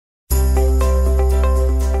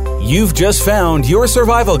You've just found your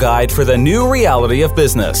survival guide for the new reality of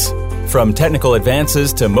business. From technical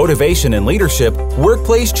advances to motivation and leadership,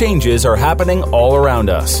 workplace changes are happening all around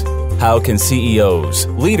us. How can CEOs,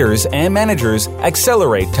 leaders, and managers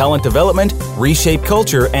accelerate talent development, reshape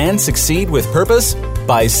culture, and succeed with purpose?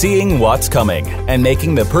 By seeing what's coming and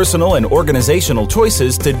making the personal and organizational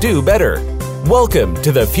choices to do better. Welcome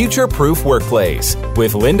to the Future-Proof Workplace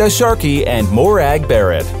with Linda Sharkey and Morag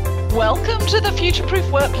Barrett. Welcome to the Future-Proof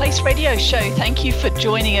Workplace radio show. Thank you for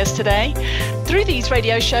joining us today. Through these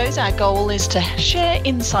radio shows, our goal is to share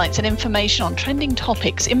insights and information on trending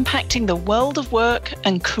topics impacting the world of work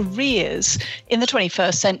and careers in the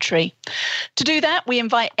 21st century. To do that, we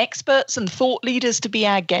invite experts and thought leaders to be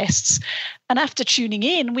our guests. And after tuning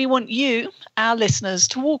in, we want you, our listeners,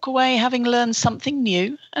 to walk away having learned something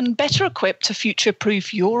new and better equipped to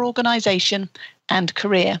future-proof your organization and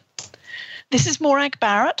career. This is Morag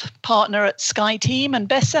Barrett, partner at Sky Team and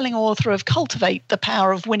best-selling author of Cultivate the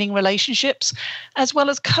Power of Winning Relationships, as well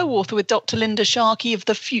as co-author with Dr. Linda Sharkey of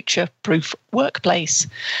the Future-Proof Workplace.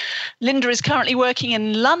 Linda is currently working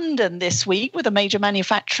in London this week with a major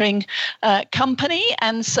manufacturing company,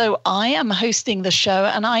 and so I am hosting the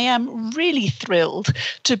show, and I am really thrilled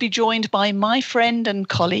to be joined by my friend and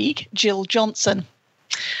colleague, Jill Johnson.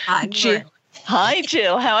 Hi, Jill. Hi,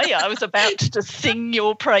 Jill. How are you? I was about to just sing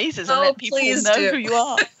your praises and let people know who you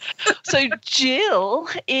are. So Jill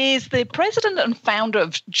is the president and founder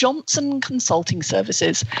of Johnson Consulting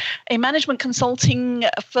Services, a management consulting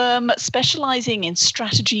firm specializing in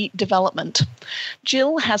strategy development.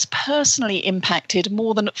 Jill has personally impacted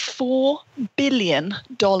more than $4 billion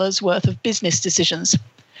worth of business decisions.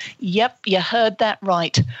 Yep, you heard that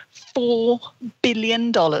right. $4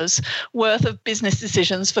 billion worth of business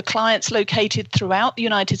decisions for clients located throughout the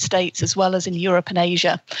United States as well as in Europe and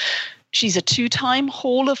Asia. She's a two-time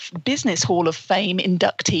Business Hall of Fame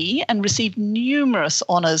inductee and received numerous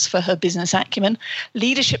honors for her business acumen,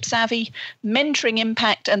 leadership savvy, mentoring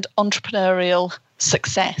impact, and entrepreneurial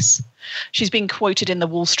success. She's been quoted in the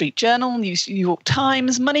Wall Street Journal, New York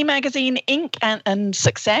Times, Money Magazine, Inc., and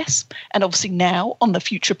Success, and obviously now on the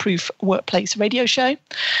Future-Proof Workplace radio show.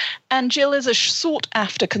 And Jill is a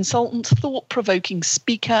sought-after consultant, thought-provoking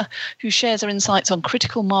speaker who shares her insights on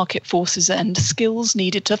critical market forces and skills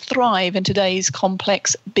needed to thrive in today's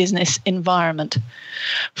complex business environment.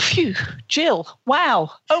 Phew, Jill,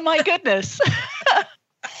 wow, oh my goodness.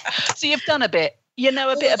 So you've done a bit. You know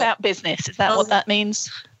a bit about business. Is that what that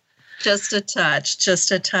means? Just a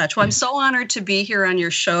touch. Well, I'm so honored to be here on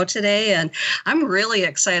your show today, and I'm really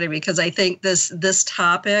excited because I think this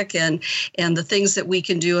topic and the things that we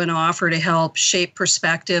can do and offer to help shape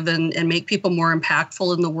perspective and make people more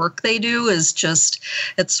impactful in the work they do is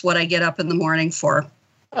it's what I get up in the morning for.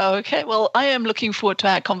 Okay, well, I am looking forward to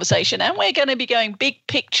our conversation, and we're going to be going big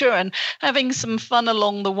picture and having some fun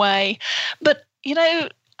along the way. But,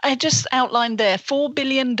 I just outlined there $4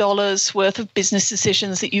 billion worth of business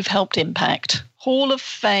decisions that you've helped impact. Hall of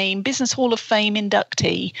Fame, Business Hall of Fame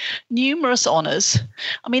inductee, numerous honors.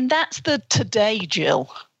 I mean, that's the today,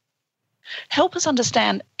 Jill. Help us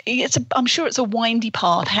understand. I'm sure it's a windy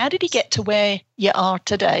path. How did you get to where you are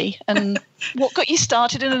today? And what got you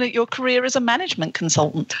started in your career as a management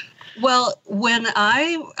consultant? Well, when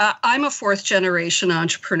I'm a fourth generation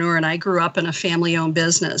entrepreneur and I grew up in a family-owned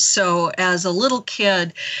business. So as a little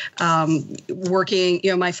kid working,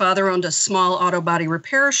 my father owned a small auto body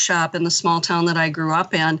repair shop in the small town that I grew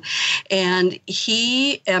up in. And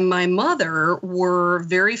he and my mother were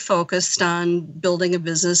very focused on building a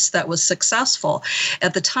business that was successful.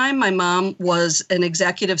 At the time, my mom was an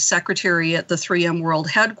executive secretary at the 3M World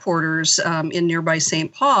Headquarters in nearby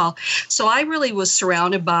St. Paul. So I really was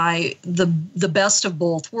surrounded by the best of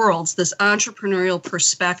both worlds, this entrepreneurial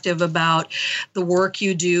perspective about the work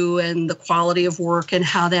you do and the quality of work and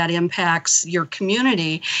how that impacts your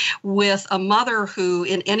community, with a mother who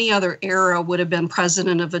in any other era would have been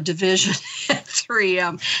president of a division at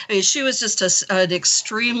 3M. I mean, she was just an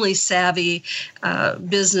extremely savvy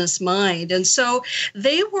business mind. And so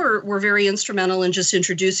they were very instrumental in just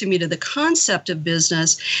introducing me to the concept of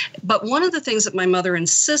business. But one of the things that my mother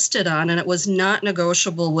insisted on, and it was not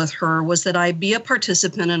negotiable with her, was that I be a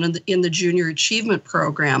participant in the Junior Achievement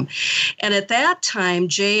Program. And at that time,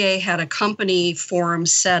 JA had a company forum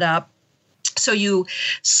set up So you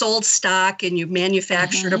sold stock and you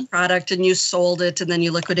manufactured a product and you sold it, and then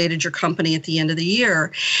you liquidated your company at the end of the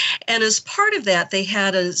year. And as part of that, they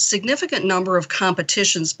had a significant number of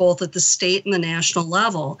competitions, both at the state and the national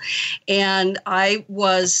level. And I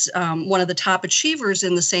was one of the top achievers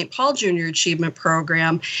in the St. Paul Junior Achievement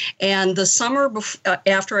Program. And the summer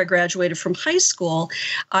after I graduated from high school,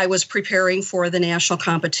 I was preparing for the national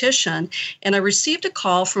competition. And I received a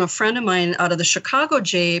call from a friend of mine out of the Chicago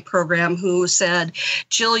JA program who said,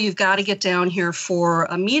 Jill, you've got to get down here for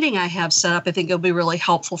a meeting I have set up. I think it'll be really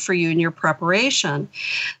helpful for you in your preparation.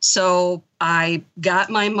 So I got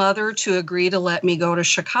my mother to agree to let me go to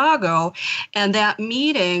Chicago. And that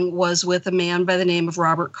meeting was with a man by the name of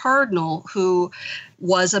Robert Cardinal, who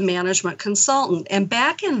was a management consultant. And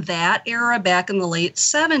back in that era, back in the late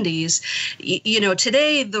 70s,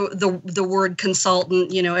 today the word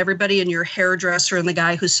consultant, everybody in your hairdresser and the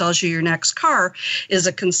guy who sells you your next car is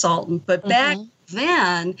a consultant. But back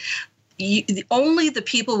then, only the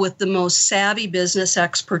people with the most savvy business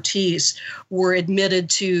expertise were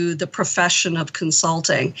admitted to the profession of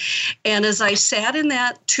consulting. And as I sat in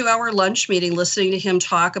that 2-hour lunch meeting listening to him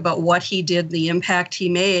talk about what he did, the impact he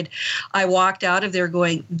made, I walked out of there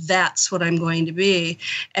going, that's what I'm going to be.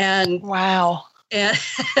 And wow. And,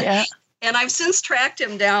 and I've since tracked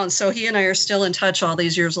him down, so he and I are still in touch all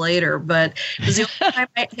these years later. But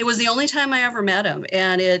it was the only time I ever met him,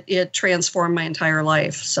 and it transformed my entire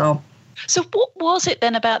life. So what was it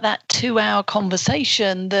then about that 2-hour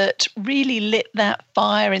conversation that really lit that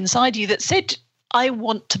fire inside you that said, I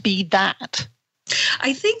want to be that?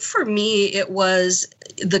 I think for me, it was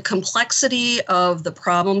the complexity of the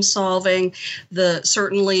problem solving,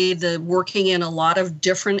 certainly the working in a lot of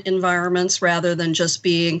different environments rather than just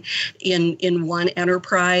being in one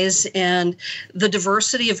enterprise, and the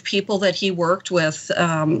diversity of people that he worked with.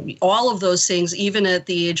 All of those things, even at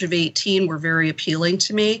the age of 18, were very appealing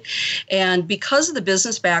to me. And because of the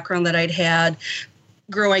business background that I'd had,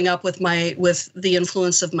 growing up with the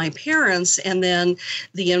influence of my parents, and then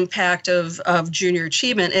the impact of junior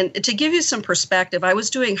achievement. And to give you some perspective, I was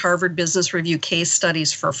doing Harvard Business Review case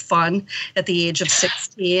studies for fun at the age of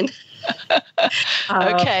 16.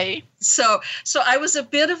 Okay. So I was a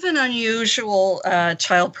bit of an unusual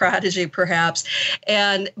child prodigy, perhaps,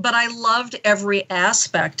 but I loved every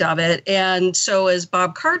aspect of it. And so as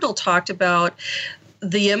Bob Cardinal talked about,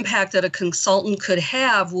 the impact that a consultant could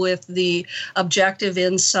have with the objective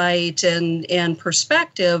insight and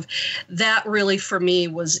perspective, that really for me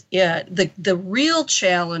was it. The real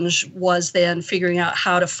challenge was then figuring out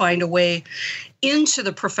how to find a way into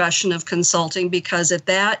the profession of consulting, because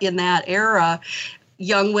in that era,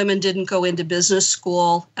 young women didn't go into business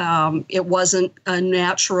school. It wasn't a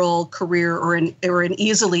natural career or an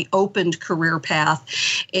easily opened career path.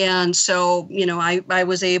 And so, I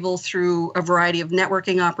was able, through a variety of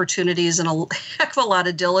networking opportunities and a heck of a lot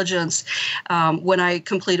of diligence, when I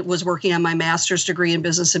was working on my master's degree in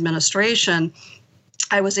business administration,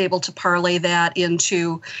 I was able to parlay that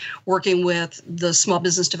into working with the small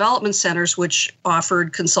business development centers, which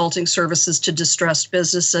offered consulting services to distressed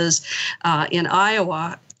businesses in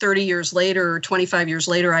Iowa. 30 years later, 25 years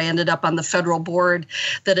later, I ended up on the federal board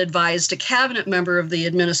that advised a cabinet member of the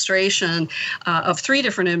administration of two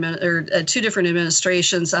different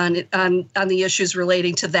administrations on the issues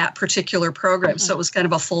relating to that particular program. So it was kind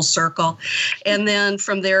of a full circle. And then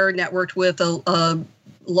from there, networked with a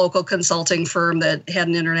local consulting firm that had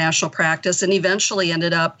an international practice, and eventually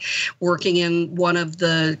ended up working in one of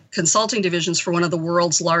the consulting divisions for one of the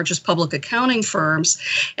world's largest public accounting firms.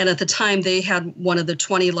 And at the time, they had one of the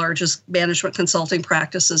 20 largest management consulting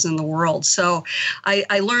practices in the world. So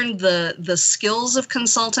I learned the skills of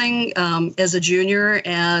consulting as a junior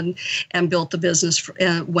and built the business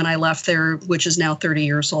when I left there, which is now 30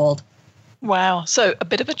 years old. Wow. So a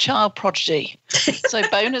bit of a child prodigy. So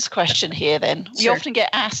bonus question here then. We often get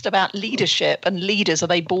asked about leadership and leaders. Are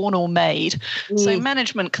they born or made? So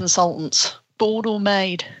management consultants, born or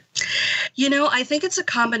made? I think it's a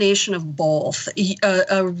combination of both.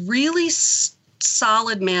 A really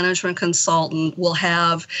solid management consultant will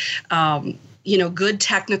have good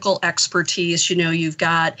technical expertise. You've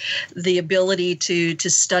got the ability to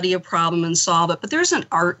study a problem and solve it, but there's an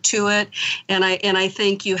art to it. And I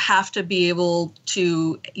think you have to be able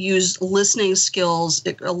to use listening skills,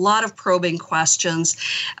 a lot of probing questions,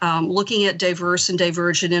 looking at diverse and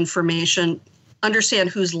divergent information, understand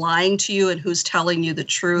who's lying to you and who's telling you the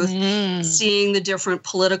truth, seeing the different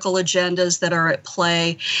political agendas that are at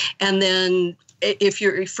play, and then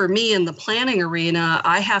for me in the planning arena,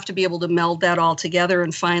 I have to be able to meld that all together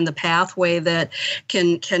and find the pathway that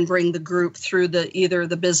can bring the group through either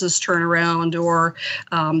the business turnaround or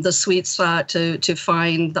the sweet spot to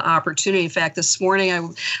find the opportunity. In fact, this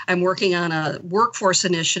morning I'm working on a workforce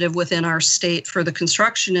initiative within our state for the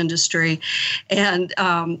construction industry, and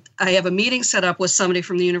I have a meeting set up with somebody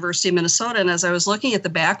from the University of Minnesota. And as I was looking at the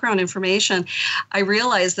background information, I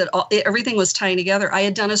realized that everything was tying together. I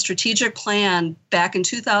had done a strategic plan back in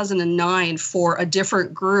 2009 for a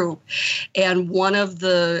different group, and one of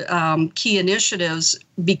the key initiatives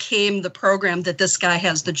became the program that this guy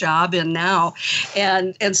has the job in now.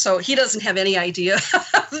 And so he doesn't have any idea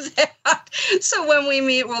of that. So when we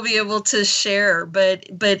meet, we'll be able to share. But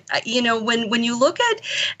when you look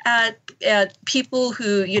at people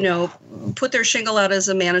who, put their shingle out as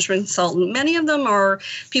a management consultant, many of them are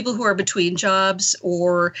people who are between jobs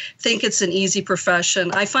or think it's an easy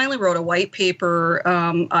profession. I finally wrote a white paper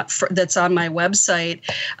that's on my website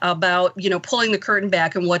about, pulling the curtain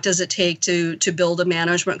back and what does it take to build a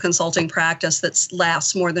management consulting practice that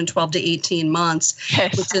lasts more than 12 to 18 months,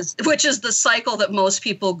 yes. which is the cycle that most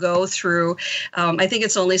people go through. I think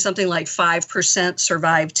it's only something like 5%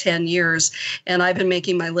 survive 10 years. And I've been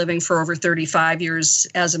making my living for over 35 years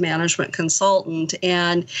as a management consultant.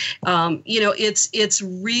 And, it's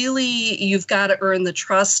really, you've got to earn the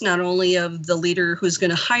trust not only of the leader who's going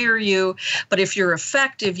to hire you, but if you're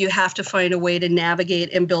effective, you have to find a way to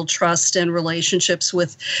navigate and build trust and relationships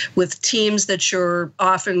with teams that you're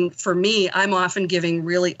I'm often giving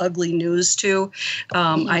really ugly news to.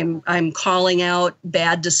 I'm calling out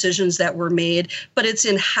bad decisions that were made, but it's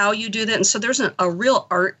in how you do that. And so there's a real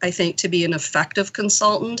art, I think, to be an effective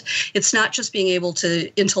consultant. It's not just being able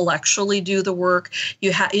to intellectually do the work.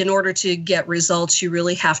 In order to get results, you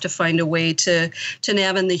really have to find a way to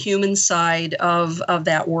navigate the human side of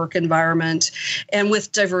that work environment. And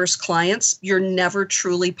with diverse clients, you're never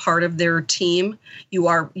truly part of their team. You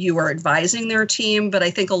are advising their team, but I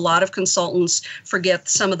think a lot of consultants forget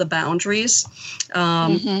some of the boundaries.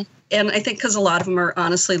 And I think because a lot of them are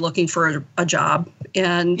honestly looking for a job.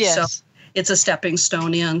 And yes. So it's a stepping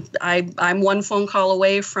stone in. I'm one phone call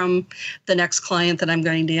away from the next client that I'm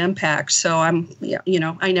going to impact. So I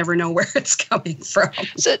never know where it's coming from.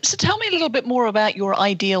 So tell me a little bit more about your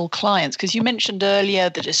ideal clients, because you mentioned earlier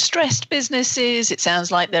the distressed businesses. It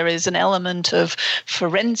sounds like there is an element of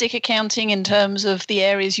forensic accounting in terms of the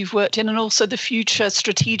areas you've worked in, and also the future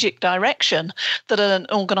strategic direction that an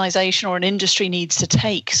organization or an industry needs to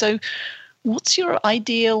take. So what's your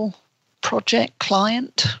ideal project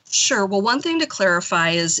client? Sure. Well, one thing to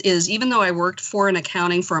clarify is even though I worked for an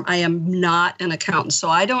accounting firm, I am not an accountant. So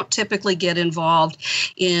I don't typically get involved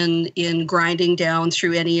in grinding down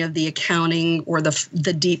through any of the accounting or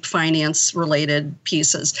the deep finance related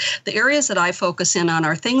pieces. The areas that I focus in on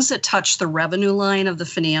are things that touch the revenue line of the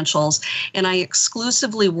financials, and I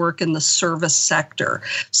exclusively work in the service sector.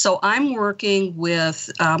 So I'm working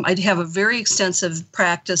with, I have a very extensive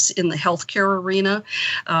practice in the healthcare arena,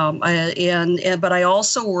 but I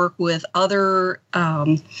also work with other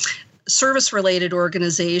service-related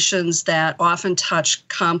organizations that often touch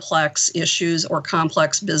complex issues or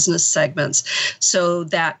complex business segments. So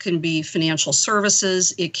that can be financial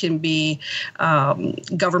services. It can be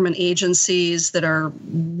government agencies that are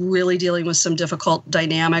really dealing with some difficult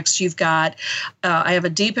dynamics. You've got, I have a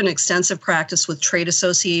deep and extensive practice with trade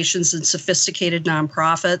associations and sophisticated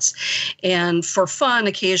nonprofits. And for fun,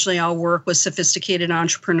 occasionally I'll work with sophisticated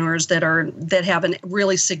entrepreneurs that have a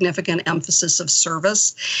really significant emphasis of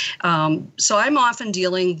service. So I'm often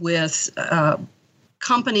dealing with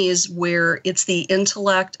companies where it's the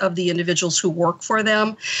intellect of the individuals who work for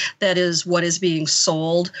them that is what is being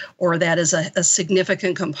sold, or that is a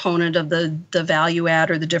significant component of the value add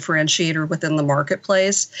or the differentiator within the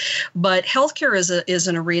marketplace. But healthcare is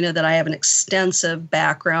an arena that I have an extensive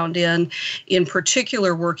background in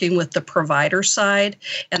particular working with the provider side.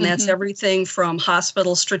 And that's everything from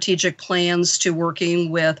hospital strategic plans to working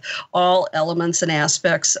with all elements and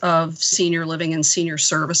aspects of senior living and senior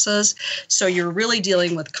services. So you're really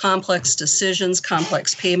dealing with complex decisions,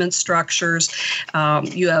 complex payment structures.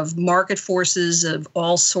 You have market forces of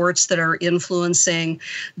all sorts that are influencing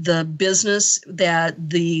the business that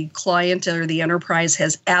the client or the enterprise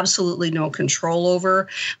has absolutely no control over,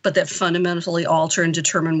 but that fundamentally alter and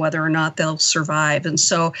determine whether or not they'll survive. And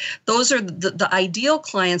so those are the ideal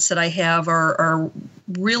clients that I have are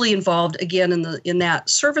really involved, again, in that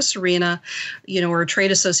service arena, or a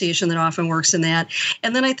trade association that often works in that.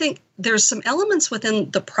 And then I think there's some elements within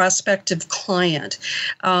the prospective client.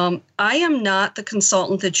 I am not the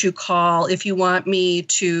consultant that you call if you want me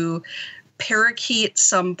to parakeet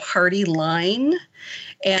some party line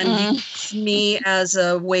and use me as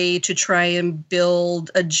a way to try and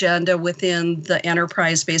build agenda within the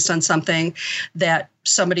enterprise based on something that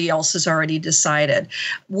somebody else has already decided.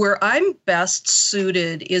 Where I'm best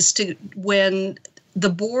suited is to when the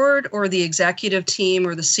board or the executive team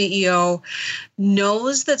or the CEO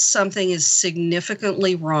knows that something is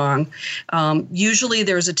significantly wrong. Usually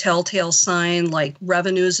there's a telltale sign like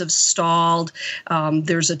revenues have stalled.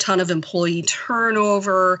 There's a ton of employee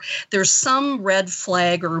turnover. There's some red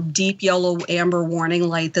flag or deep yellow amber warning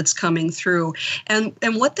light that's coming through. And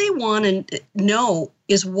what they want to know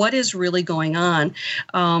is what is really going on.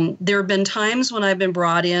 There have been times when I've been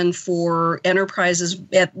brought in for enterprises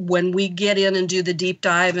when we get in and do the deep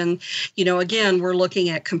dive. And, again, we're looking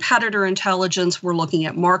at competitor intelligence. We're looking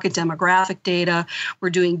at market demographic data. We're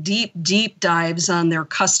doing deep dives on their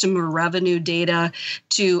customer revenue data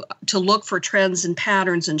to look for trends and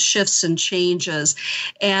patterns and shifts and changes.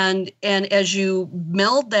 And as you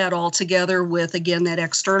meld that all together with, again, that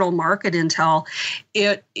external market intel,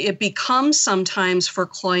 it becomes sometimes for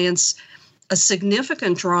clients a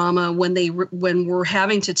significant drama when we're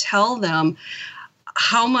having to tell them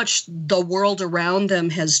how much the world around them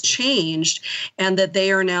has changed and that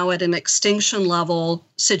they are now at an extinction level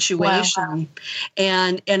situation. Wow.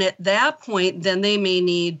 And at that point, then they may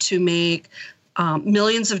need to make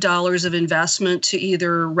millions of dollars of investment to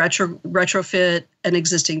either retrofit an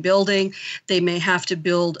existing building. They may have to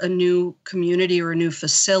build a new community or a new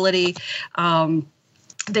facility.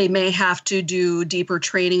 They may have to do deeper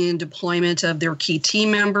training and deployment of their key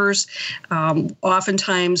team members.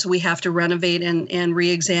 Oftentimes, we have to renovate and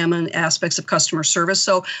re-examine aspects of customer service.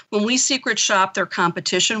 So when we secret shop their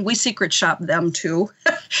competition, we secret shop them too.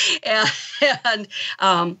 and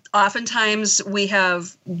oftentimes, we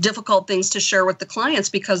have difficult things to share with the clients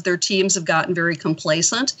because their teams have gotten very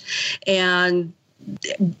complacent and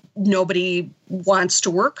nobody wants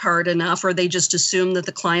to work hard enough, or they just assume that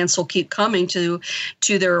the clients will keep coming to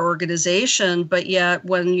their organization. But yet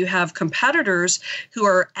when you have competitors who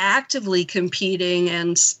are actively competing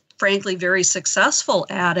and frankly very successful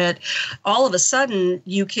at it, all of a sudden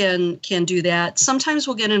you can do that. Sometimes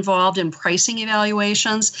we'll get involved in pricing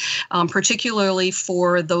evaluations, particularly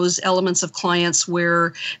for those elements of clients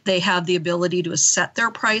where they have the ability to set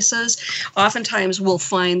their prices. Oftentimes we'll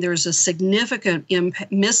find there's a significant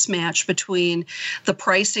mismatch between the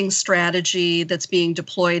pricing strategy that's being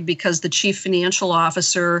deployed because the chief financial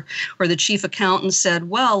officer or the chief accountant said,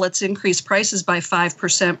 well, let's increase prices by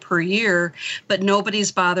 5% per year, but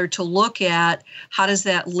nobody's bothered to look at how does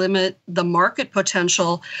that limit the market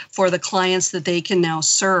potential for the clients that they can now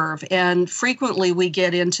serve. And frequently we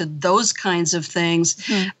get into those kinds of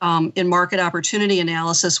things in market opportunity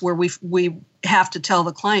analysis where we have to tell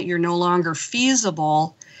the client you're no longer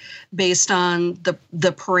feasible based on the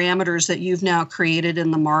parameters that you've now created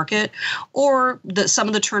in the market, or that some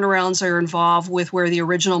of the turnarounds are involved with where the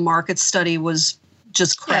original market study was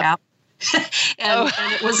just crap. Yep.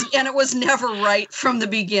 and it was never right from the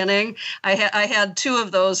beginning. I had two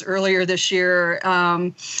of those earlier this year.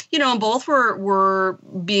 And both were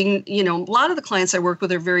being, a lot of the clients I worked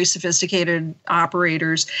with are very sophisticated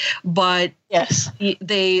operators, but yes,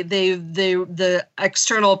 the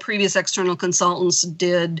previous external consultants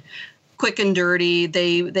did quick and dirty.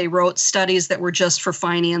 They wrote studies that were just for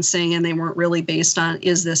financing and they weren't really based on,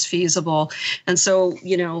 is this feasible? And so,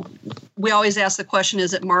 we always ask the question,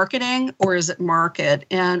 is it marketing or is it market?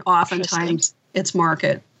 And oftentimes it's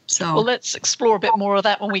market. So, well, let's explore a bit more of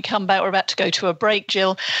that when we come back. We're about to go to a break,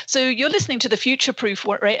 Jill. So you're listening to the Future Proof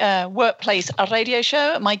Workplace Radio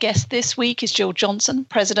Show. My guest this week is Jill Johnson,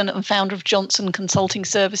 president and founder of Johnson Consulting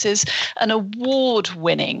Services, an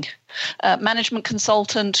award-winning management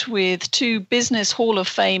consultant with 2 Business Hall of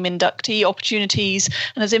Fame inductee opportunities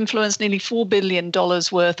and has influenced nearly $4 billion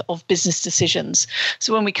worth of business decisions.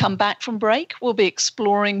 So when we come back from break, we'll be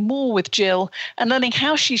exploring more with Jill and learning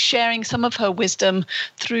how she's sharing some of her wisdom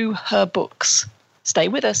through her books. Stay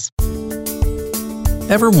with us.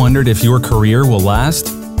 Ever wondered if your career will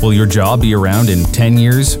last? Will your job be around in 10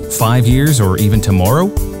 years, 5 years, or even tomorrow?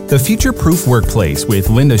 The Future Proof Workplace with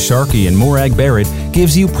Linda Sharkey and Morag Barrett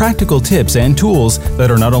gives you practical tips and tools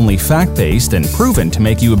that are not only fact-based and proven to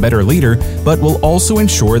make you a better leader, but will also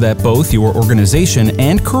ensure that both your organization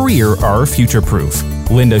and career are future-proof.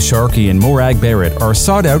 Linda Sharkey and Morag Barrett are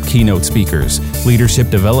sought-out keynote speakers, leadership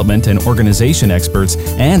development and organization experts,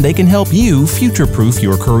 and they can help you future-proof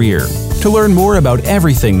your career. To learn more about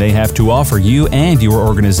everything they have to offer you and your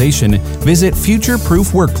organization, visit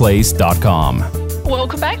futureproofworkplace.com.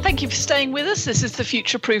 Welcome back. Thank you for staying with us. This is the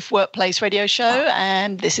Future Proof Workplace radio show,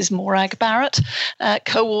 and this is Morag Barrett,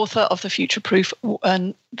 co-author of the Future Proof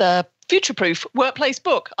Workplace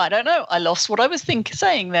book. I don't know. I lost what I was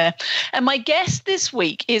saying there. And my guest this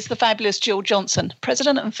week is the fabulous Jill Johnson,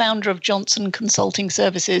 president and founder of Johnson Consulting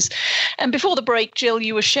Services. And before the break, Jill,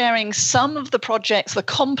 you were sharing some of the projects, the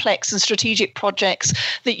complex and strategic projects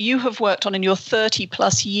that you have worked on in your 30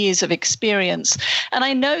 plus years of experience. And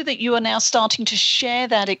I know that you are now starting to share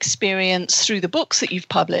that experience through the books that you've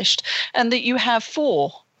published, and that you have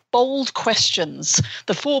 4 bold questions,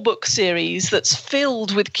 the 4-book series that's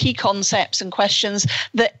filled with key concepts and questions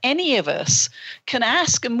that any of us can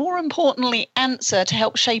ask and, more importantly, answer to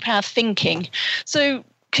help shape our thinking. So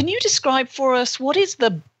can you describe for us what is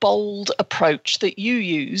the bold approach that you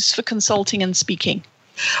use for consulting and speaking?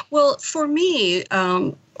 Well, for me,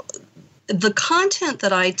 the content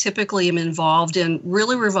that I typically am involved in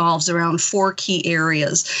really revolves around 4 key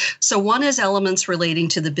areas. So one is elements relating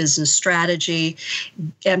to the business strategy.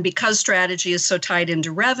 And because strategy is so tied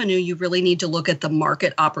into revenue, you really need to look at the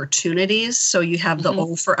market opportunities. So you have the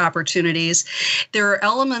O for opportunities. There are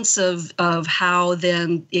elements of how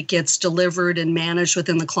then it gets delivered and managed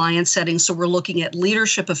within the client setting. So we're looking at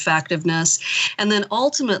leadership effectiveness. And then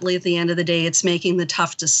ultimately, at the end of the day, it's making the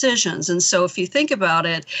tough decisions. And so if you think about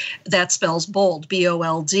it, that's spells bold,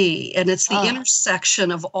 B-O-L-D, and it's the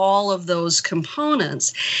intersection of all of those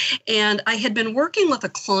components. And I had been working with a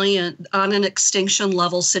client on an extinction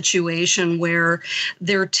level situation where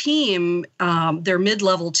their team, their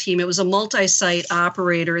mid-level team, it was a multi-site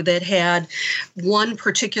operator that had one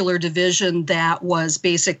particular division that was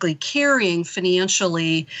basically carrying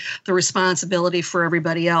financially the responsibility for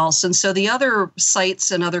everybody else. And so the other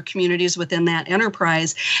sites and other communities within that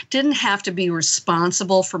enterprise didn't have to be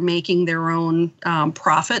responsible for making their own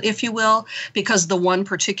profit, if you will, because the one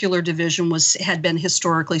particular division had been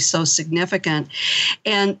historically so significant,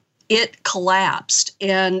 and it collapsed,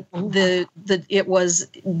 and it was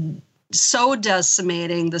so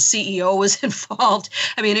decimating. The CEO was involved.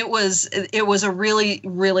 I mean, it was a really,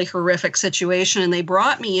 really horrific situation. And they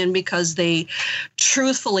brought me in because they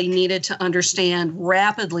truthfully needed to understand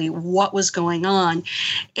rapidly what was going on.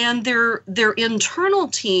 And their internal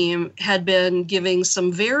team had been giving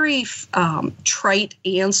some very trite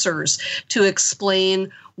answers to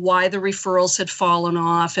explain why the referrals had fallen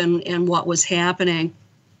off and what was happening.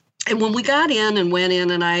 And when we got in and went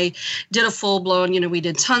in and I did a full-blown, we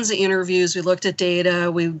did tons of interviews, we looked at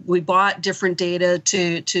data, we bought different data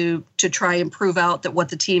to try and prove out that what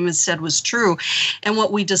the team has said was true. And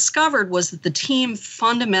what we discovered was that the team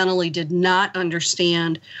fundamentally did not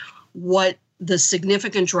understand what the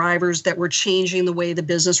significant drivers that were changing the way the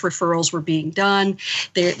business referrals were being done,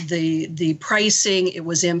 the pricing, it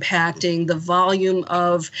was impacting the volume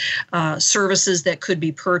of services that could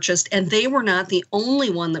be purchased. And they were not the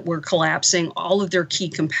only one that were collapsing. All of their key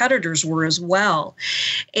competitors were as well.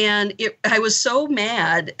 And I was so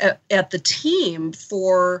mad at the team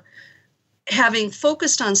for having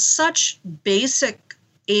focused on such basic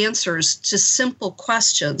answers to simple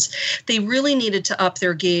questions. They really needed to up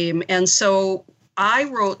their game. And so I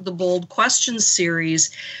wrote the Bold Questions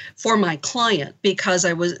series for my client because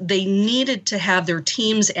they needed to have their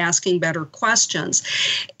teams asking better questions.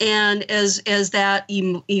 And as that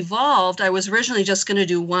evolved, I was originally just going to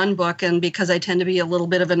do one book, and because I tend to be a little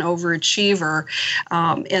bit of an overachiever,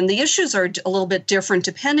 and the issues are a little bit different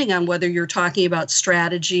depending on whether you're talking about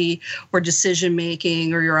strategy or decision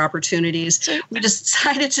making or your opportunities. We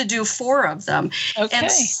decided to do 4 of them. Okay.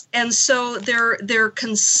 And so they're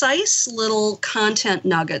concise little content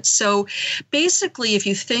nuggets. So basically, if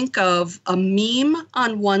you think of a meme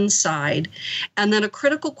on one side and then a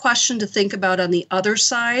critical question to think about on the other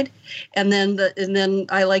side, and then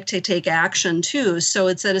I like to take action too. So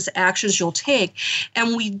it's actions you'll take.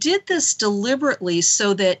 And we did this deliberately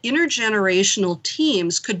so that intergenerational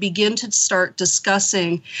teams could begin to start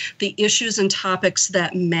discussing the issues and topics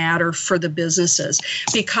that matter for the businesses,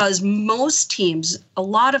 because most teams, a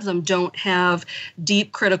lot of them don't have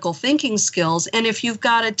deep critical thinking skills. And if you've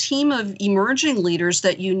got a team of emerging leaders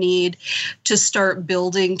that you need to start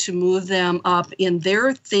building to move them up in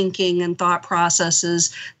their thinking and thought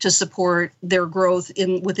processes to support their growth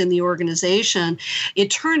within the organization, it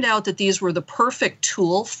turned out that these were the perfect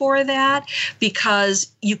tool for that,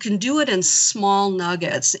 because you can do it in small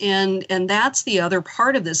nuggets. And that's the other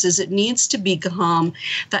part of this, is it needs to become,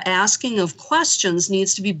 the asking of questions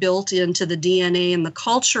needs to be built into the DNA and the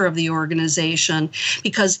culture of the organization.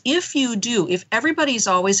 Because if everybody's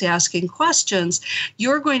always asking questions,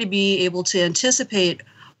 you're going to be able to anticipate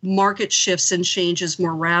market shifts and changes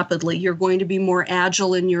more rapidly. You're going to be more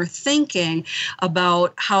agile in your thinking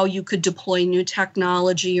about how you could deploy new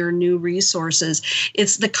technology or new resources.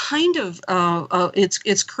 It's the kind of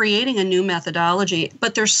it's creating a new methodology,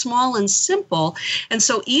 but they're small and simple. And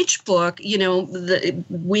so each book,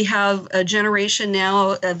 we have a generation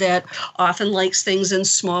now that often likes things in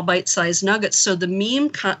small bite-sized nuggets. So the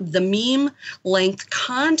meme length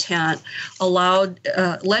content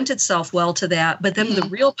lent itself well to that. But then the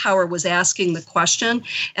real power was asking the question,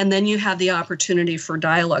 and then you have the opportunity for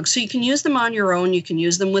dialogue. So you can use them on your own. You can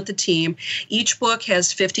use them with the team. Each book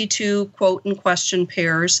has 52 quote and question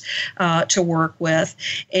pairs to work with.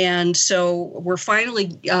 And so we're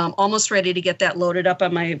finally almost ready to get that loaded up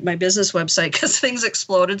on my business website, because things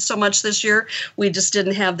exploded so much this year. We just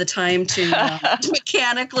didn't have the time to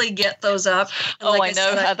mechanically get those up. And I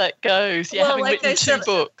know how that goes. Yeah, having written 2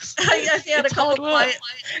 books. I've had a couple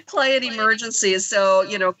client emergencies, so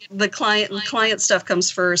the client stuff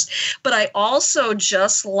comes first. But I also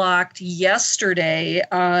just locked yesterday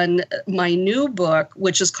on my new book,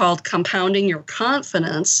 which is called Compounding Your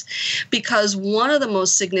Confidence, because one of the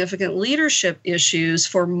most significant leadership issues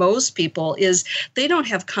for most people is they don't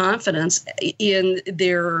have confidence in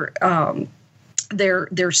their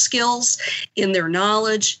skills, in their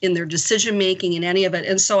knowledge, in their decision-making, in any of it.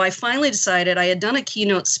 And so I finally decided, I had done a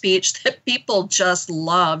keynote speech that people just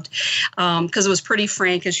loved, because it was pretty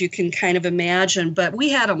frank, as you can kind of imagine, but we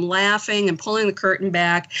had them laughing and pulling the curtain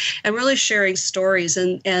back and really sharing stories.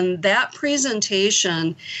 And that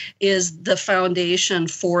presentation is the foundation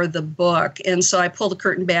for the book. And so I pulled the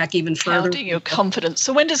curtain back even further. Compounding Your Confidence.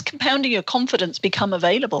 So when does Compounding Your Confidence become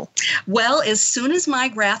available? Well, as soon as my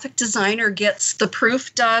graphic designer gets the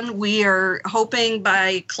proof done, we are hoping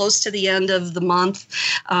by close to the end of the month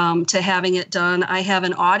to having it done. I have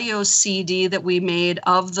an audio CD that we made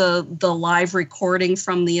of the live recording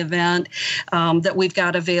from the event that we've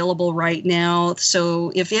got available right now.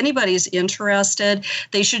 So if anybody's interested,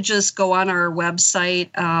 they should just go on our website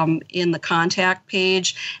in the contact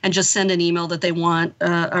page and just send an email that they want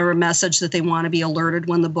or a message that they want to be alerted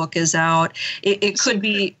when the book is out. It could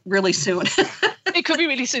be really soon. It could be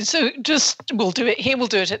really soon. So we'll do it here. We'll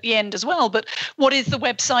do it at the end as well. But what is the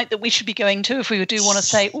website that we should be going to if we do want to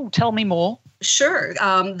say, tell me more? Sure.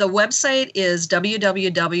 The website is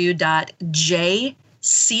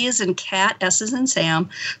C as in cat, S as in Sam.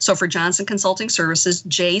 So for Johnson Consulting Services,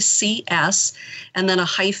 JCS, and then a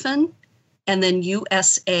hyphen, and then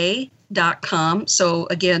USA.com. So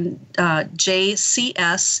again,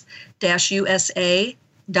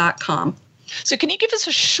 JCS-USA.com. So can you give us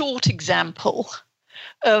a short example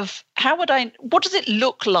of what does it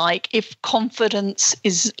look like if confidence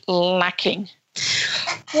is lacking?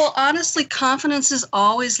 Well, honestly, confidence is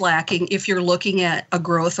always lacking if you're looking at a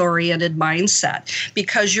growth-oriented mindset,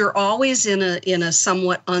 because you're always in a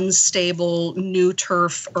somewhat unstable new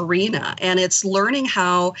turf arena, and it's learning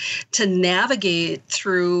how to navigate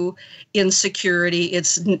through insecurity,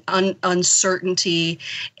 it's uncertainty,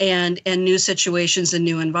 and new situations and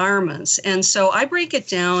new environments. And so I break it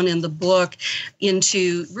down in the book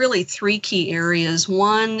into really 3 key areas.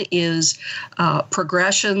 One is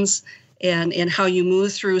progressions, and how you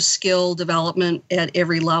move through skill development at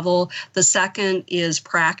every level. The second is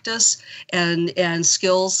practice and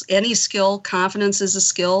skills. Any skill, confidence is a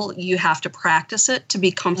skill. You have to practice it to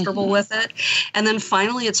be comfortable with it. And then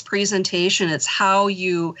finally, it's presentation. It's how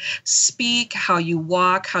you speak, how you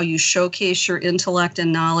walk, how you showcase your intellect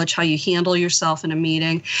and knowledge, how you handle yourself in a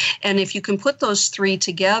meeting. And if you can put those 3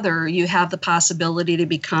 together, you have the possibility to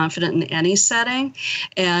be confident in any setting.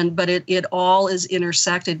 But it all is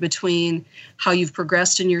intersected between how you've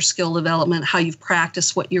progressed in your skill development, how you've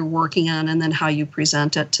practiced what you're working on, and then how you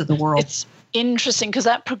present it to the world. It's interesting because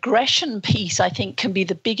that progression piece, I think, can be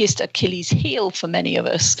the biggest Achilles heel for many of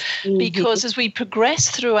us, because as we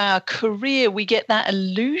progress through our career, we get that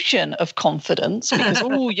illusion of confidence because,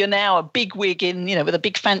 you're now a bigwig with a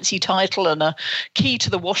big fancy title and a key to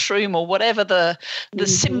the washroom or whatever the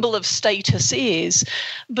symbol of status is.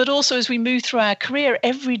 But also as we move through our career,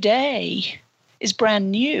 every day is brand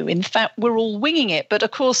new. In fact, we're all winging it. But of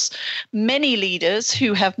course, many leaders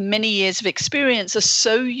who have many years of experience are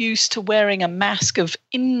so used to wearing a mask of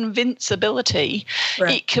invincibility,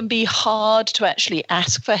 it can be hard to actually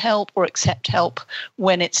ask for help or accept help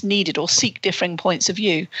when it's needed or seek differing points of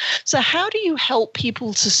view. So how do you help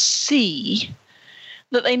people to see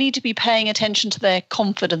that they need to be paying attention to their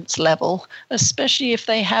confidence level, especially if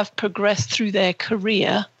they have progressed through their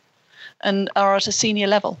career and are at a senior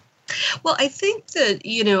level? Well, I think that,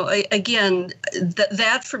 again,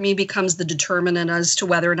 that for me becomes the determinant as to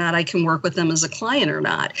whether or not I can work with them as a client or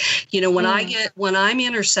not. When I'm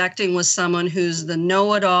intersecting with someone who's the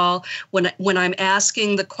know-it-all, when I'm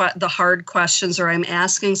asking the hard questions, or I'm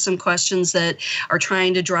asking some questions that are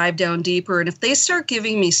trying to drive down deeper, and if they start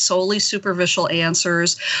giving me solely superficial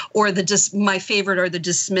answers, or my favorite are the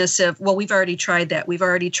dismissive, well, we've already tried that, we've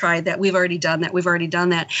already tried that, we've already done that, we've already done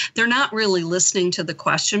that. They're not really listening to the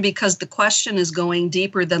question, because the question is going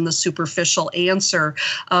deeper than the superficial answer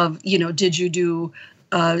of, did you do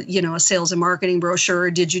a sales and marketing brochure,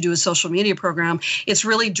 or did you do a social media program? It's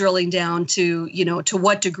really drilling down to, to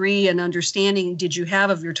what degree and understanding did you have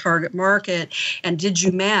of your target market, and did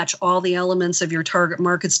you match all the elements of your target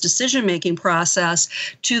market's decision-making process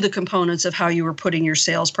to the components of how you were putting your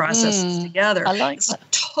sales processes together. I like it's that. A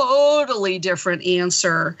totally different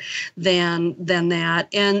answer than that.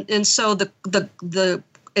 And so the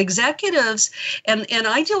executives, and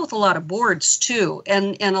I deal with a lot of boards too,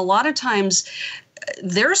 and a lot of times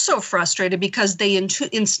they're so frustrated because they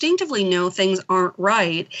instinctively know things aren't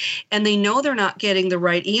right, and they know they're not getting the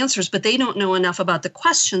right answers, but they don't know enough about the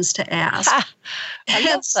questions to ask. I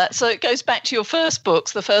love that. So it goes back to your first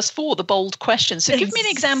books, the first 4, the bold questions. So give me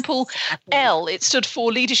an example. L, it stood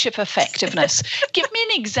for leadership effectiveness. Give me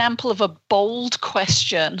an example of a bold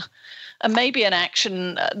question, and maybe an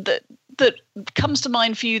action that comes to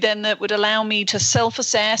mind for you then that would allow me to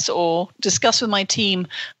self-assess or discuss with my team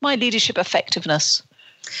my leadership effectiveness.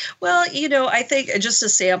 Well, I think just a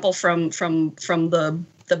sample from the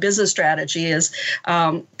business strategy is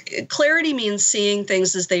clarity means seeing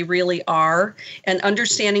things as they really are and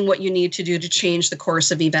understanding what you need to do to change the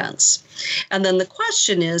course of events. And then the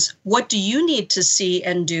question is, what do you need to see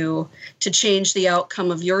and do to change the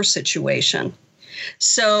outcome of your situation?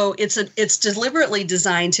 So it's deliberately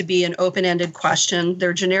designed to be an open-ended question.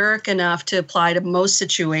 They're generic enough to apply to most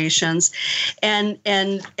situations. And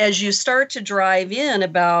as you start to drive in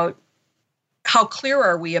about how clear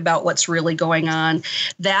are we about what's really going on,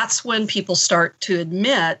 that's when people start to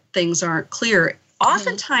admit things aren't clear.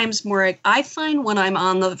 Oftentimes, Maureen, I find when I'm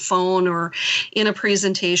on the phone or in a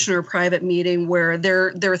presentation or a private meeting where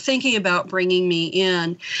they're thinking about bringing me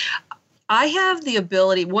in, I have the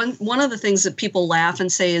ability, one of the things that people laugh and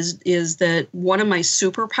say is that one of my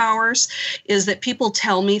superpowers is that people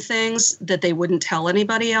tell me things that they wouldn't tell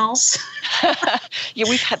anybody else. Yeah,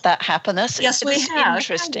 we've had that happen. Yes, we have.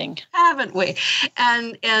 Interesting. Haven't we?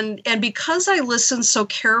 And because I listen so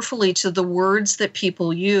carefully to the words that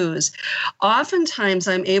people use, oftentimes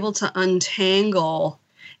I'm able to untangle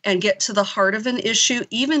and get to the heart of an issue,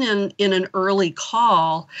 even in an early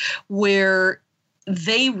call where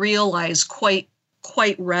they realize quite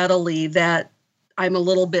readily that I'm a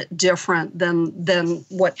little bit different than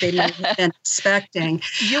what they may have been expecting.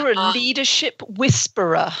 You're a leadership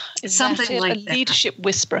whisperer. Is something like that? A leadership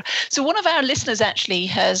whisperer. So one of our listeners actually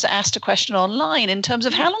has asked a question online in terms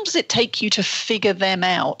of how long does it take you to figure them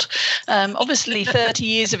out? Obviously, 30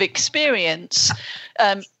 years of experience.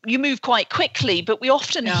 You move quite quickly, but we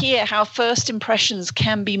often hear how first impressions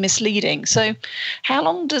can be misleading. So how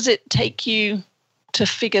long does it take you to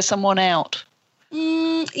figure someone out?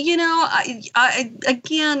 It's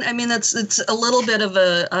a little bit of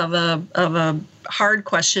a hard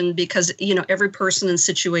question because, every person and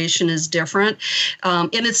situation is different.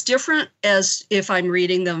 And it's different as if I'm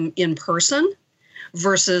reading them in person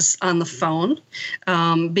versus on the phone,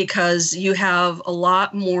 because you have a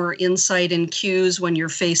lot more insight and cues when you're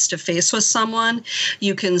face to face with someone.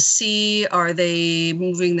 You can see, are they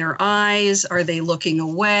moving their eyes? Are they looking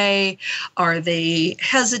away? Are they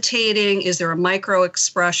hesitating? Is there a micro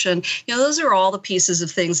expression? Those are all the pieces of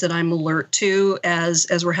things that I'm alert to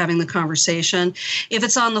as we're having the conversation. If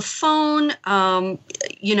it's on the phone, then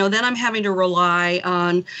I'm having to rely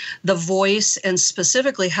on the voice and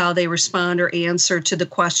specifically how they respond or answer to the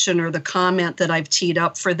question or the comment that I've teed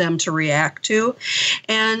up for them to react to.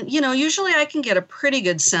 And, usually I can get a pretty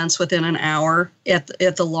good sense within an hour at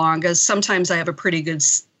the longest. Sometimes I have a pretty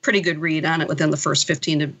good read on it within the first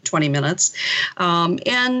 15 to 20 minutes.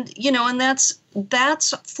 And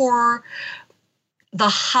that's for the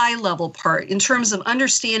high level part. In terms of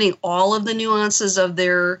understanding all of the nuances of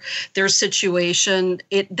their situation,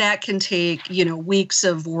 that can take, weeks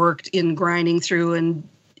of work in grinding through and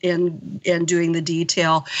doing the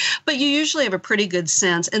detail. But you usually have a pretty good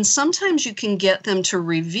sense. And sometimes you can get them to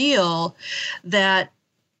reveal that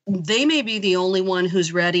they may be the only one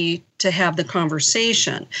who's ready to have the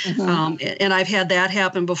conversation. And I've had that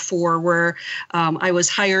happen before where I was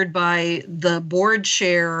hired by the board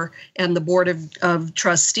chair and the board of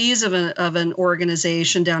trustees of an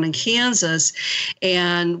organization down in Kansas.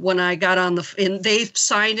 And when I got on and they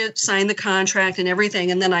signed the contract and everything.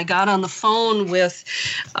 And then I got on the phone with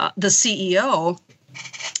the CEO.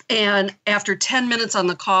 And after 10 minutes on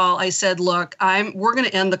the call, I said, look, we're going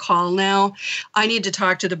to end the call now. I need to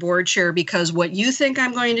talk to the board chair because what you think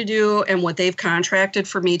I'm going to do and what they've contracted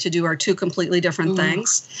for me to do are two completely different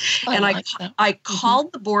things. And I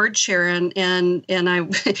called the board chair and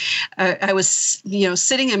I was,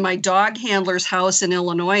 sitting in my dog handler's house in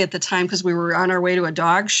Illinois at the time because we were on our way to a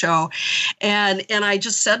dog show. And I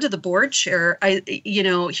just said to the board chair,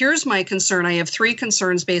 here's my concern. I have 3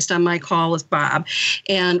 concerns based on my call with Bob.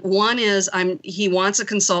 And one is he wants a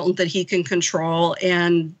consultant that he can control,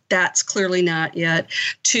 and that's clearly not yet.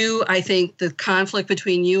 2, I think the conflict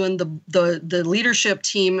between you and the leadership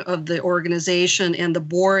team of the organization and the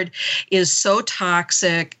board is so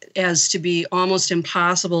toxic as to be almost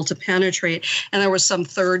impossible to penetrate. And there was some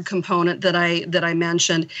third component that I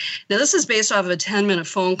mentioned. Now, this is based off of a 10-minute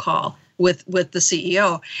phone call with the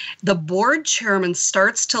CEO. The board chairman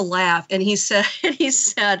starts to laugh and he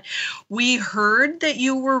said, we heard that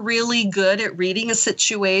you were really good at reading a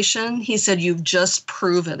situation. He said, you've just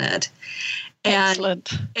proven it.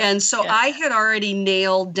 Excellent. And so I had already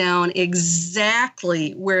nailed down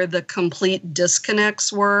exactly where the complete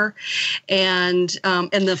disconnects were. And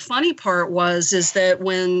the funny part is that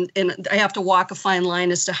and I have to walk a fine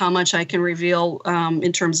line as to how much I can reveal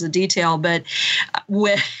in terms of detail, but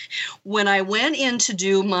when I went in to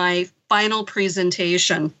do my final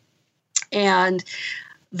presentation and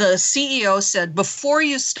the CEO said, before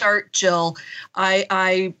you start, Jill,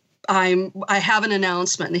 I have an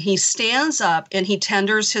announcement. And he stands up and he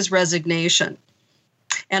tenders his resignation.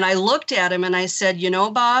 And I looked at him and I said,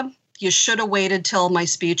 Bob, you should have waited till my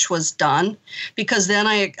speech was done, because then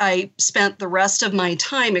I spent the rest of my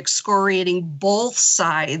time excoriating both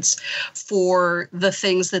sides for the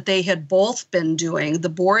things that they had both been doing. The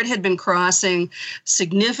board had been crossing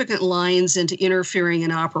significant lines into interfering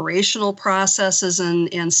in operational processes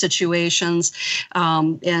and situations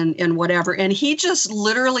and whatever. And he just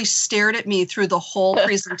literally stared at me through the whole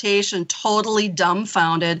presentation, totally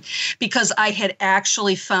dumbfounded, because I had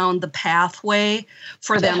actually found the pathway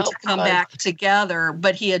for them to come back together,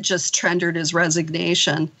 but he had just tendered his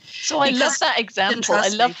resignation. So I love that example.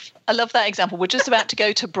 I love that example. We're just about to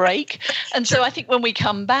go to break. And so I think when we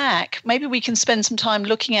come back, maybe we can spend some time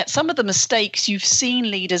looking at some of the mistakes you've seen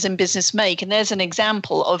leaders in business make. And there's an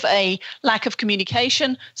example of a lack of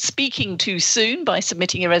communication, speaking too soon by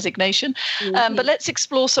submitting a resignation. But let's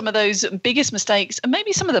explore some of those biggest mistakes and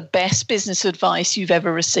maybe some of the best business advice you've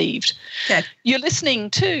ever received. Okay. You're listening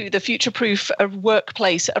to the Future Proof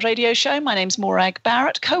Workplace radio show. My name's Morag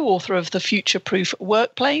Barrett, co-author of the Future Proof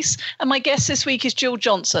Workplace. And my guest this week is Jill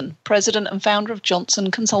Johnson, President and founder of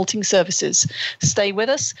Johnson Consulting Services. Stay with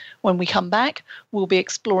us. When we come back, we'll be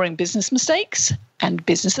exploring business mistakes and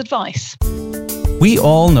business advice. We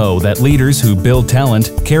all know that leaders who build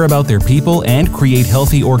talent, care about their people, and create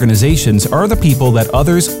healthy organizations are the people that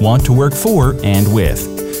others want to work for and with.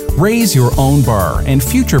 Raise your own bar and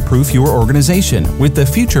future-proof your organization with the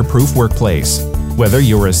Future Proof Workplace. Whether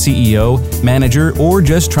you're a CEO, manager, or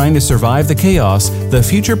just trying to survive the chaos, the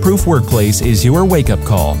Future Proof Workplace is your wake-up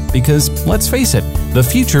call because, let's face it, the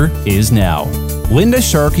future is now. Linda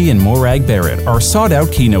Sharkey and Morag Barrett are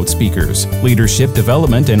sought-out keynote speakers, leadership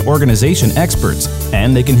development and organization experts,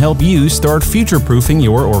 and they can help you start future-proofing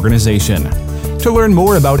your organization. To learn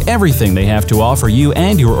more about everything they have to offer you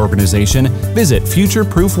and your organization, visit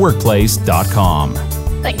futureproofworkplace.com.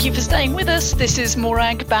 Thank you for staying with us. This is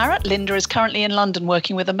Morag Barrett. Linda is currently in London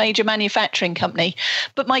working with a major manufacturing company.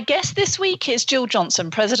 But my guest this week is Jill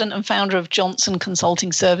Johnson, President and founder of Johnson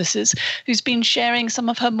Consulting Services, who's been sharing some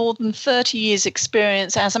of her more than 30 years'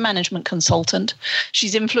 experience as a management consultant.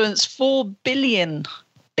 She's influenced $4 billion,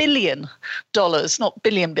 not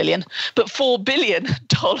billion, but $4 billion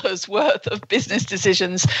worth of business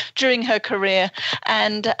decisions during her career,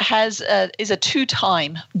 and is a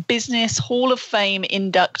 2-time Business Hall of Fame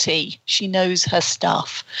inductee. She knows her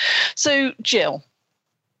stuff. So, Jill,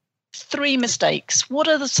 3 mistakes. What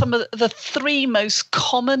are some of the 3 most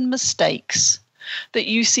common mistakes that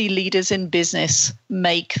you see leaders in business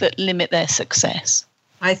make that limit their success?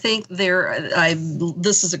 I think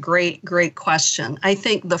this is a great question. I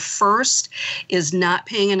think the first is not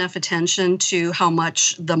paying enough attention to how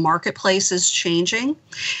much the marketplace is changing,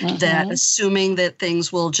 that assuming that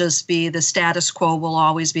things will just be the status quo will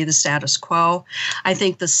always be the status quo. I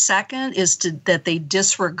think the second is that they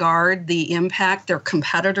disregard the impact their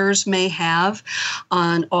competitors may have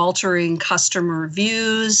on altering customer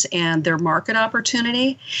views and their market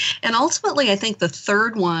opportunity. And ultimately, I think the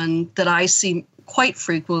third one that I see quite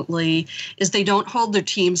frequently is they don't hold their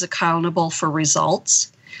teams accountable for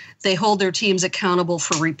results. They hold their teams accountable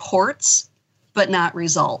for reports, but not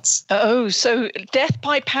results. Oh, so death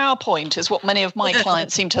by PowerPoint is what many of my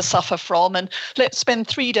clients seem to suffer from. And let's spend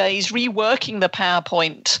 3 days reworking the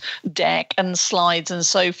PowerPoint deck and slides and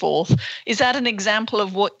so forth. Is that an example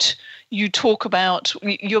of what you talk about,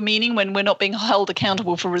 your meaning when we're not being held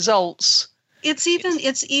accountable for results? It's even,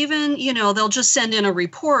 they'll just send in a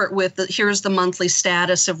report with here's the monthly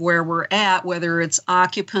status of where we're at, whether it's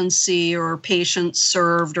occupancy or patients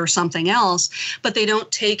served or something else, but they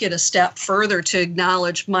don't take it a step further to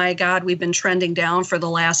acknowledge, my God, we've been trending down for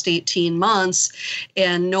the last 18 months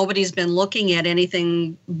and nobody's been looking at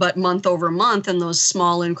anything but month over month and those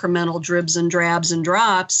small incremental dribs and drabs and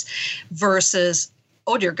drops versus,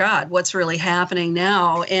 oh dear God, what's really happening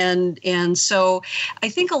now? And so I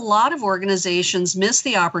think a lot of organizations miss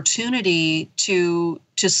the opportunity to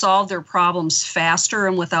solve their problems faster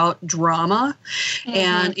and without drama.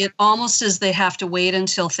 And it almost is they have to wait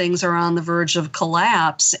until things are on the verge of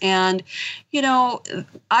collapse. And,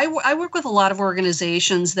 I work with a lot of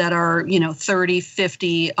organizations that are, 30,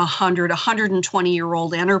 50, 100,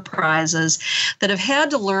 120-year-old enterprises that have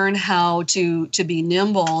had to learn how to be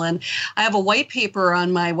nimble. And I have a white paper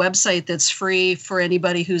on my website that's free for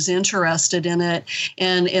anybody who's interested in it.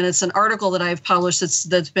 And it's an article that I've published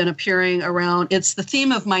that's been appearing around. It's the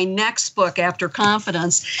theme of my next book after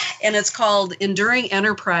Confidence, and it's called Enduring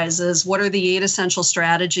Enterprises: What are the 8 Essential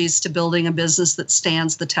Strategies to Building a Business that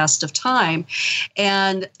Stands the Test of Time?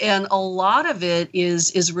 And a lot of it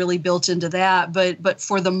is really built into that, but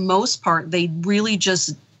for the most part, they really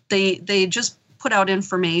just they just put out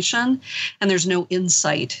information and there's no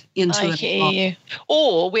insight into it. I hear you.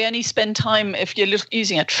 Or we only spend time, if you're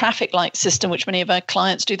using a traffic light system, which many of our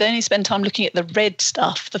clients do, they only spend time looking at the red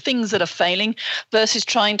stuff, the things that are failing, versus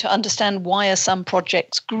trying to understand why are some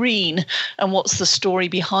projects green and what's the story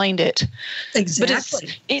behind it. Exactly.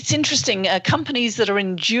 But it's interesting. Companies that are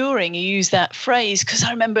enduring, you use that phrase, because I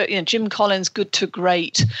remember Jim Collins' Good to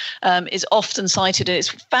Great is often cited.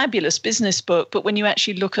 It's a fabulous business book, but when you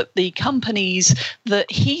actually look at the companies that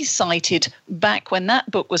he cited back when that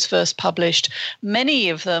book was first published, many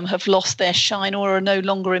of them have lost their shine or are no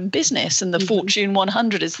longer in business. And the Fortune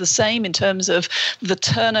 100 is the same in terms of the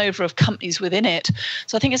turnover of companies within it.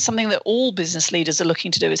 So I think it's something that all business leaders are looking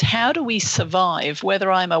to do is how do we survive,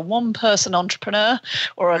 whether I'm a one-person entrepreneur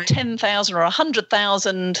or a 10,000 or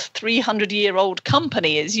 100,000, 300-year-old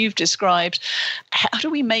company, as you've described, how do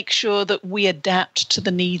we make sure that we adapt to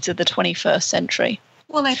the needs of the 21st century?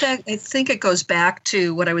 Well, I think it goes back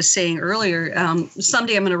to what I was saying earlier.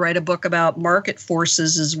 Someday I'm going to write a book about market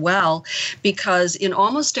forces as well, because in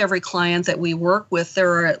almost every client that we work with,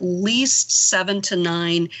 there are at least 7 to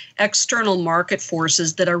 9 external market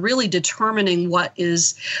forces that are really determining what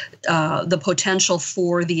is the potential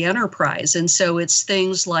for the enterprise. And so it's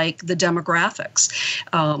things like the demographics,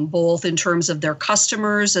 both in terms of their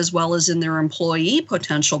customers as well as in their employee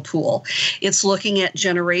potential pool. It's looking at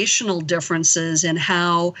generational differences and how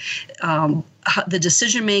the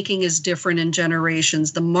decision-making is different in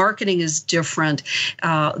generations, the marketing is different,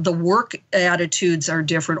 the work attitudes are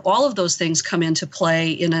different. All of those things come into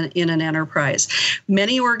play in an enterprise.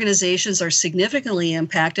 Many organizations are significantly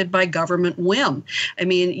impacted by government whim. I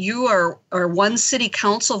mean, you are one city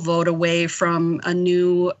council vote away from a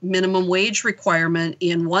new minimum wage requirement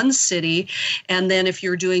in one city, and then if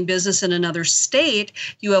you're doing business in another state,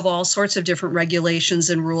 you have all sorts of different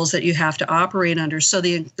regulations and rules that you have to operate under. So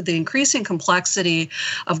the increasing complexity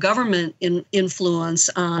of government influence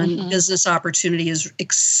on business opportunity is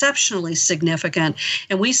exceptionally significant.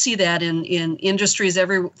 And we see that in industries,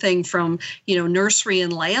 everything from, nursery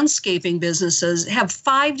and landscaping businesses have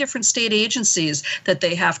 5 different state agencies that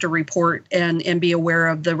they have to report and be aware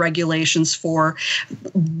of the regulations for,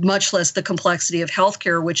 much less the complexity of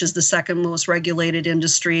healthcare, which is the second most regulated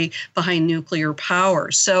industry behind nuclear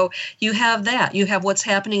power. So you have that. You have what's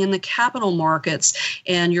happening in the capital markets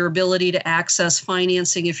and your ability to access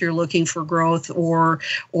financing if you're looking for growth or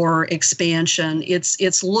expansion.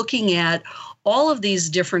 It's looking at all of these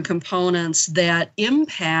different components that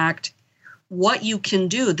impact what you can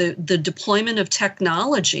do, the deployment of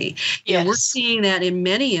technology. Yes. We're seeing that in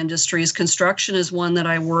many industries. Construction is one that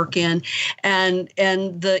I work in, and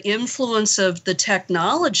the influence of the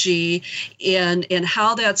technology and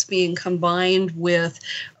how that's being combined with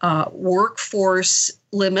workforce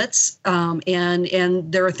limits,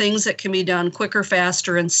 and there are things that can be done quicker,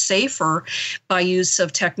 faster, and safer by use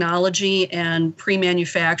of technology and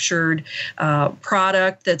pre-manufactured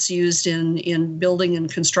product that's used in building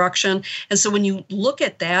and construction. And so when you look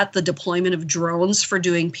at that, the deployment of drones for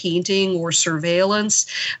doing painting or surveillance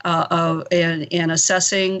and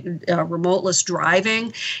assessing remoteless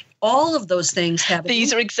driving, all of those things have...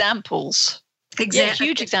 These are examples. Exactly. Yeah, a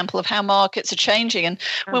huge example of how markets are changing. And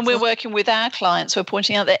when we're working with our clients, we're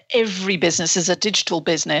pointing out that every business is a digital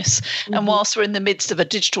business. Mm-hmm. And whilst we're in the midst of a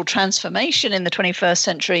digital transformation in the 21st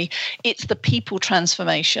century, it's the people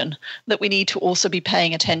transformation that we need to also be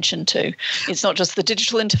paying attention to. It's not just the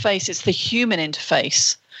digital interface, it's the human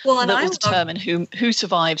interface that will determine who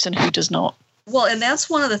survives and who does not. Well, and that's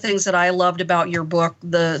one of the things that I loved about your book,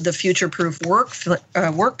 the Future-Proof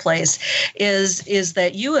Workplace, is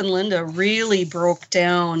that you and Linda really broke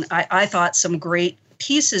down, I thought, some great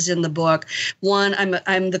pieces in the book. One,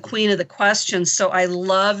 I'm the queen of the questions, so I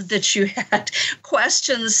loved that you had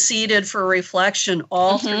questions seated for reflection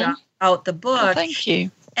all throughout the book. Oh, thank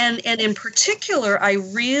you. And in particular, I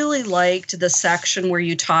really liked the section where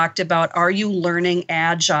you talked about, are you learning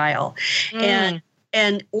agile?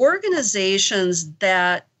 And organizations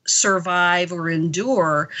that survive or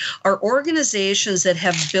endure are organizations that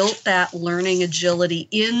have built that learning agility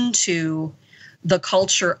into the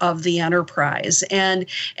culture of the enterprise. And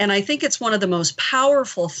I think it's one of the most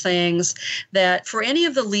powerful things that for any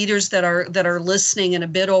of the leaders that are listening and a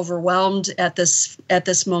bit overwhelmed at this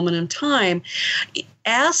moment in time,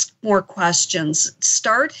 ask more questions,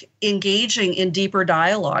 start engaging in deeper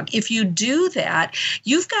dialogue. If you do that,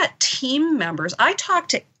 you've got team members. I talk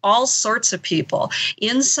to all sorts of people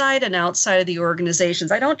inside and outside of the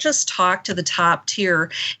organizations. I don't just talk to the top tier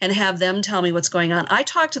and have them tell me what's going on. I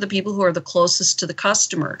talk to the people who are the closest to the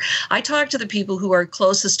customer. I talk to the people who are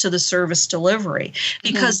closest to the service delivery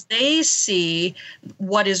because they see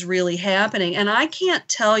what is really happening. And I can't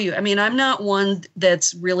tell you, I mean, I'm not one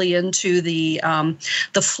that's really into the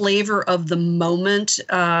flavor of the moment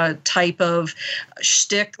type of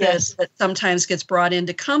shtick that sometimes gets brought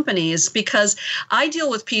into companies, because I deal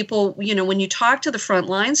with people, when you talk to the front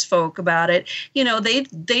lines folk about it,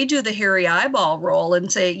 they do the hairy eyeball roll and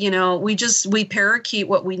say, we parakeet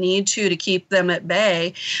what we need to keep them at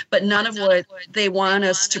bay, but none of what they want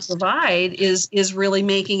us to provide is really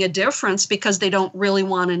making a difference because they don't really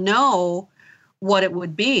want to know what it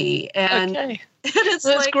would be. And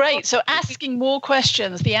that's great. So asking more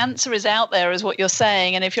questions, the answer is out there, is what you're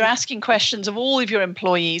saying. And if you're asking questions of all of your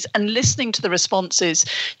employees and listening to the responses,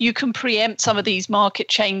 you can preempt some of these market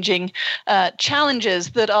changing challenges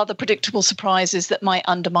that are the predictable surprises that might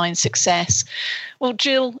undermine success. Well,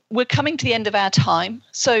 Jill, we're coming to the end of our time.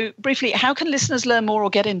 So briefly, how can listeners learn more or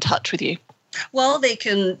get in touch with you? Well, they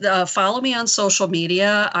can follow me on social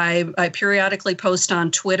media. I periodically post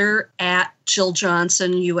on Twitter at Jill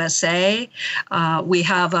Johnson USA. We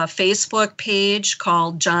have a Facebook page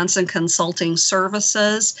called Johnson Consulting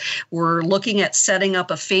Services. We're looking at setting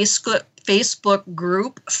up a Facebook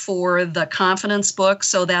group for the confidence book.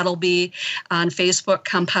 So that'll be on Facebook,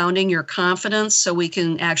 Compounding Your Confidence, so we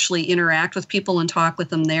can actually interact with people and talk with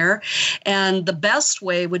them there. And the best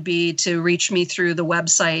way would be to reach me through the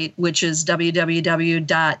website, which is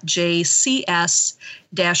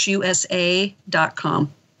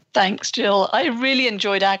www.jcs-usa.com. Thanks, Jill. I really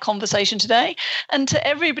enjoyed our conversation today. And to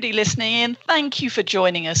everybody listening in, thank you for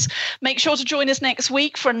joining us. Make sure to join us next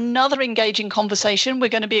week for another engaging conversation. We're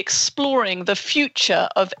going to be exploring the future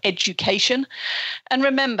of education. And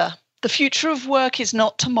remember, the future of work is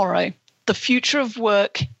not tomorrow. The future of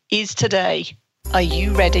work is today. Are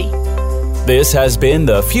you ready? This has been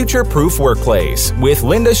the Future-Proof Workplace with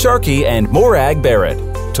Linda Sharkey and Morag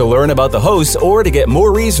Barrett. To learn about the hosts or to get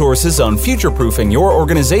more resources on future-proofing your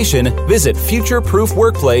organization, visit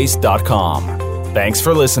futureproofworkplace.com. Thanks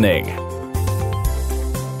for listening.